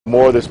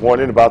More this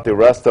morning about the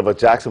arrest of a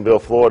Jacksonville,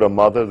 Florida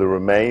mother. The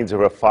remains of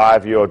her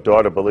 5-year-old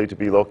daughter believed to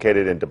be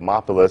located in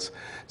Demopolis.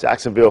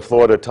 Jacksonville,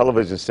 Florida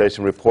television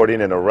station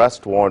reporting an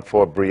arrest warrant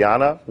for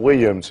Brianna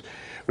Williams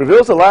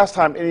reveals the last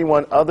time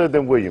anyone other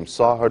than Williams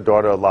saw her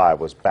daughter alive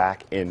was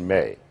back in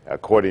May.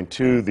 According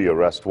to the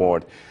arrest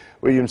warrant,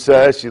 Williams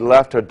says she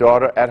left her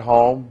daughter at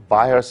home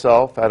by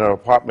herself at an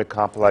apartment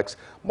complex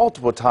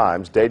multiple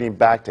times dating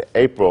back to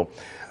April.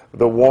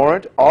 The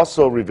warrant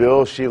also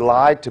reveals she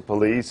lied to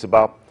police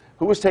about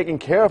who was taking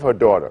care of her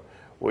daughter.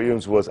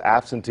 Williams was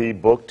absentee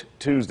booked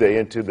Tuesday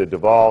into the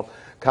Duval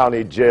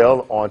County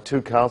Jail on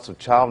 2 counts of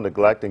child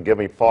neglect and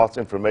giving false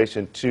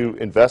information to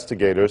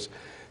investigators.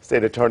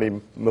 State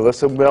Attorney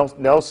Melissa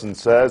Nelson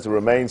says the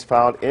remains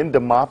found in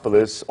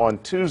Demopolis on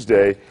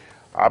Tuesday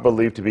are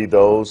believed to be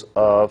those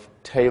of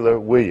Taylor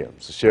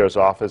Williams. The sheriff's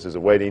office is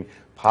awaiting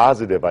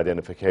positive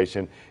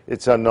identification.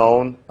 It's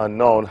unknown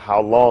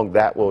how long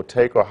that will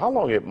take or how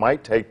long it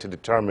might take to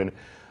determine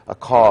a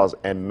cause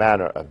and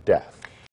manner of death.